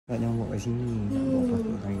Tak nyamuk kat sini. Tak bawa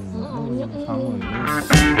pasport saya. Sama je.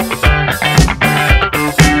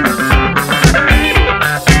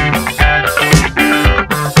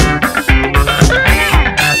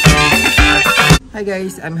 Hi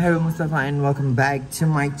guys, I'm Harry Mustafa and welcome back to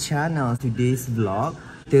my channel. Today's vlog,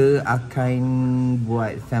 kita akan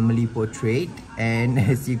buat family portrait, and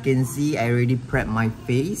as you can see, I already prepped my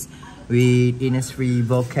face with Innisfree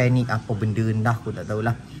Volcanic apa benda dah aku tak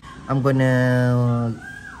tahulah. I'm gonna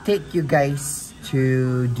take you guys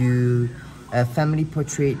to do a family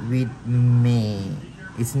portrait with me.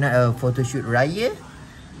 It's not a photo shoot raya,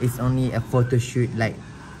 it's only a photo shoot like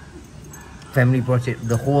family portrait.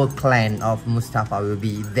 The whole clan of Mustafa will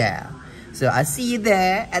be there. So I'll see you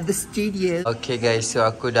there at the studio. Okay guys, so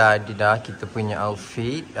aku dah ada kita punya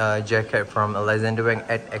outfit, jacket from Alexander Wang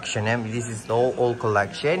at H&M. This is the old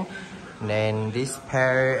collection. And then this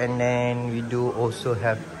pair, and then we do also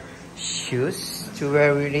have shoes to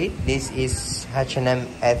wear with it. This is H&M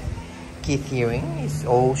at Keith Hearing. It's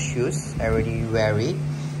old shoes. I already wear it.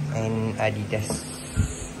 And Adidas.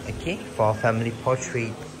 Okay, for family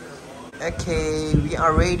portrait. Okay, we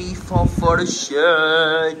are ready for photo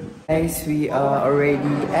shoot. Guys, we are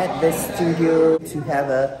already at the studio to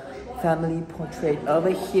have a family portrait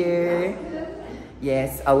over here.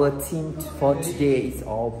 Yes, our theme for today is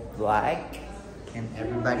all black, and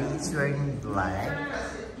everybody is wearing black.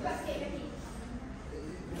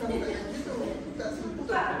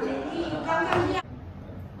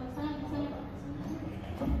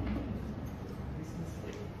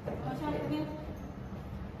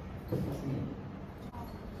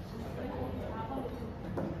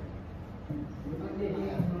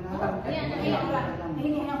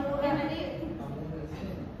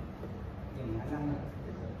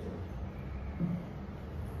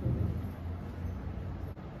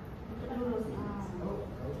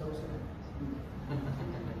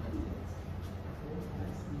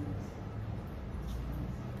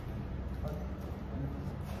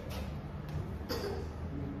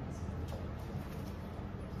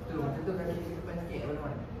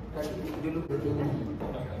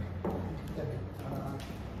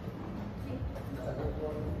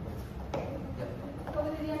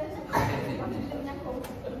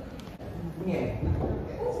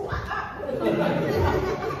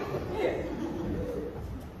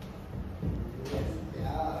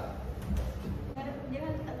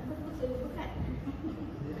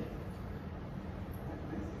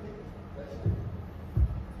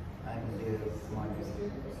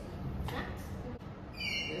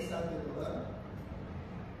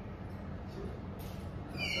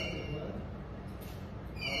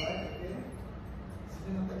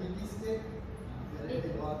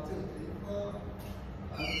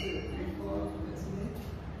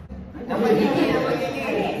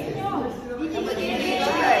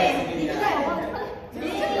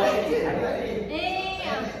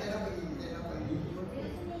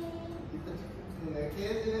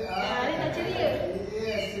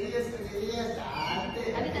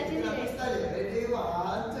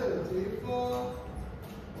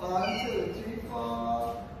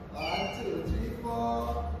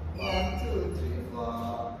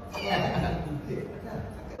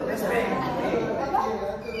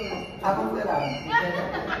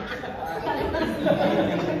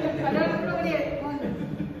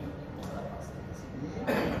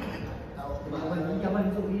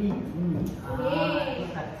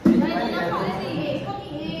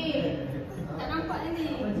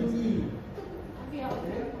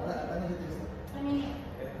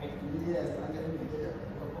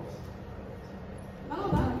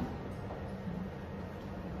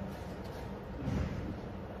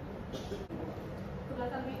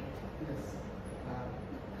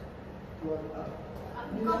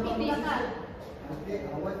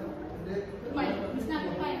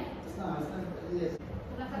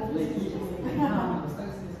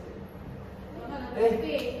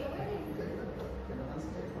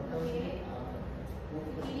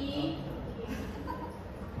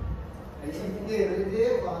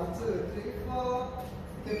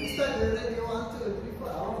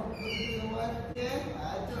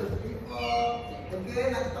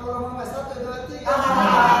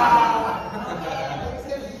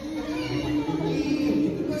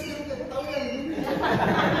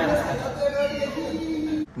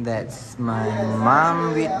 That's my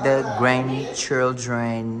mom with the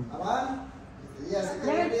grandchildren. Yes,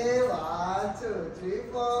 ready? 1, 2, 3,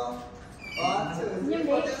 4. 1, 2, 3,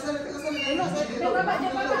 4.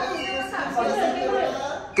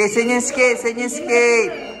 Okay, senyum sikit, senyum sikit.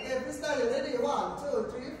 Okay, freestyle, you ready? 1, 2,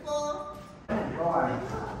 3, 4.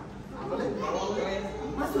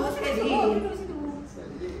 Masuk sekali.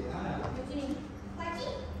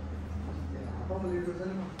 boleh duduk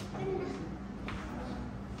sana.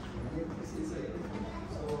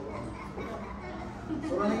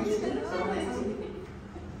 Seorang lagi sini.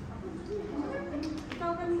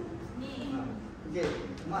 Kau kan ni. Okey,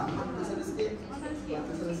 mak duduk sana sikit.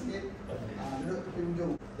 Duduk sana sikit. Duduk tepi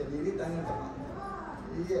ujung. Jadi diri tangan kat mak.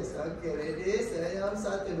 Yes, okey, ready. Sayang,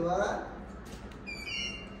 1, 2.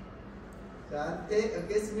 Cantik.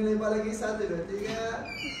 Okey, senyum lebar lagi. 1, 2, 3.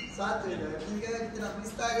 1, 2, 3. Kita nak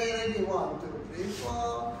freestyle ke? Ready? 1, 2, 3,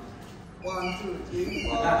 4. 1, 2, 3,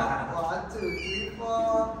 4. 1, 2, 3,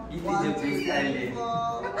 4. Itu je freestyle dia.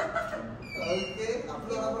 Okey,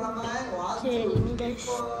 upload ramai-ramai. Okay, ini guys.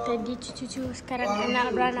 Tadi cucu-cucu, sekarang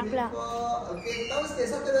anak beranak pula. Okey, tahu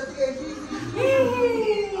sikit. 1, 2, 3.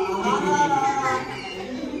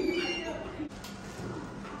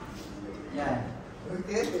 Ya.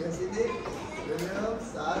 Okey, tengok sini. Belum.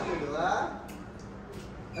 1, 2.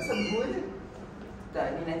 Asal buku je?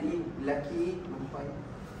 Tak, ni nanti lelaki perempuan.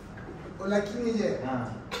 Oh, lelaki ni je?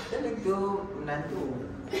 Dan itu menantu.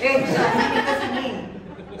 Kita sini.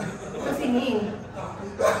 Kita sini.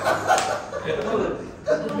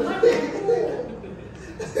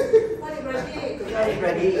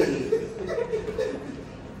 Adik-beradik.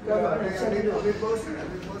 Ambil pose.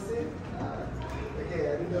 Okey,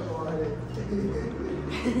 ada dah bawah dia.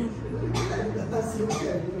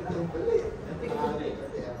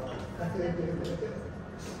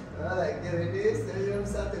 Alright, get ready. Senyum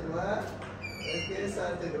 1, 2. Okey,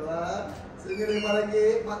 1, 2. Senyum lebar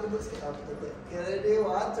lagi. Mak tunduk sikit. Okey, ready. 1,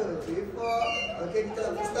 2, 3, 4. Okey, kita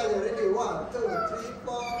nak freestyle. Ready. 1, 2, 3,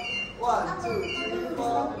 4. 1, 2, 3, 4. 1, 2,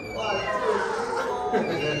 3,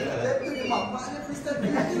 4. Itu dia mak dia freestyle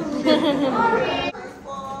dulu. 1,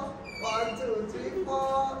 2, 3,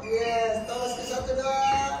 4. Yes, tahu sikit 1, 2.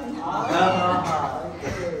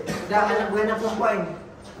 Okey. Dah anak beranak perempuan.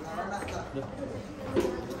 Anak tak. Dia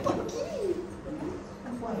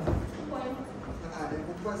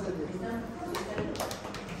perempuan saja.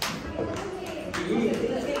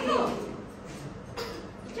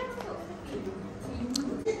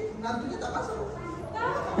 Nantinya tak masuk.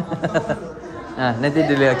 Nanti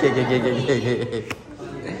dulu. Okey.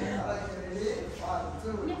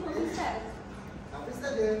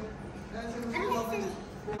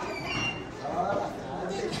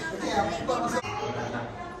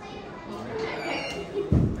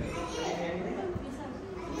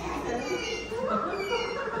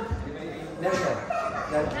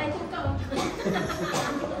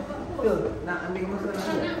 Nak ambil masa nak.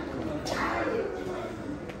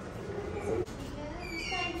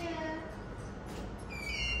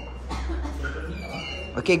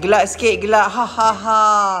 Okey, gelak sikit, gelak. Ha ha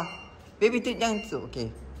ha. Baby tu jangan tu.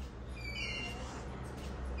 Okey.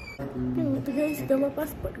 Tengok tu guys, gambar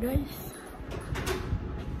pasport guys.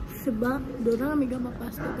 Sebab diorang ambil gambar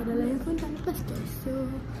pasport pada lain pun tak lepas guys. So,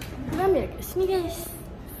 diorang ambil kat sini guys.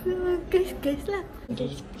 So, guys lah.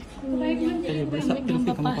 Guys, ni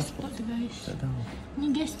gambar pasport tu guys. Tak tahu.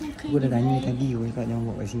 Ni guys muka Aku dah tanya tadi, aku cakap jangan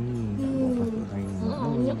bawa kat sini. Tak bawa pasport saya.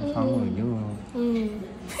 Sama je.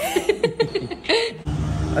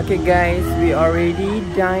 Okay guys, we already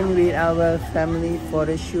done with our family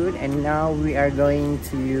photo shoot and now we are going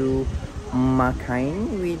to makan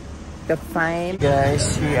with the fine.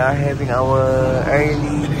 Guys, we are having our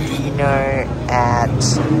early dinner at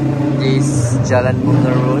this Jalan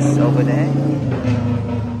Bunga Rose over there.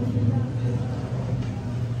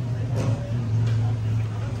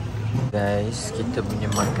 Guys, kita punya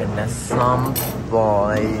makanan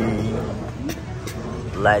sampai.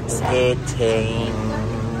 Let's eating.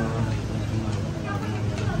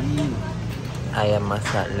 Ayam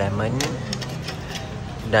masak lemon,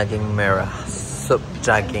 daging merah, sup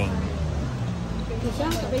daging.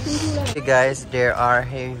 Okay guys, they are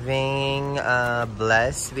having a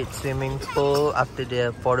blast with swimming pool after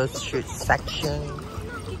the photo shoot section.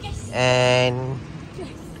 And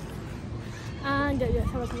Sekejap,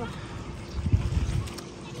 sabar.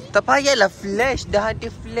 tak payahlah flash, dah ada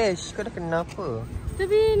flash. Kau dah kenapa?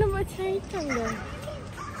 Tapi nampak hitam dah.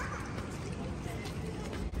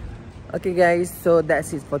 Okay guys, so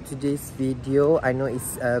that's it for today's video. I know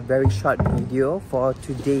it's a very short video for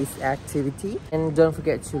today's activity. And don't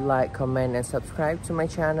forget to like, comment and subscribe to my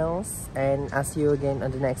channels. And I'll see you again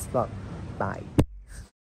on the next vlog. Bye.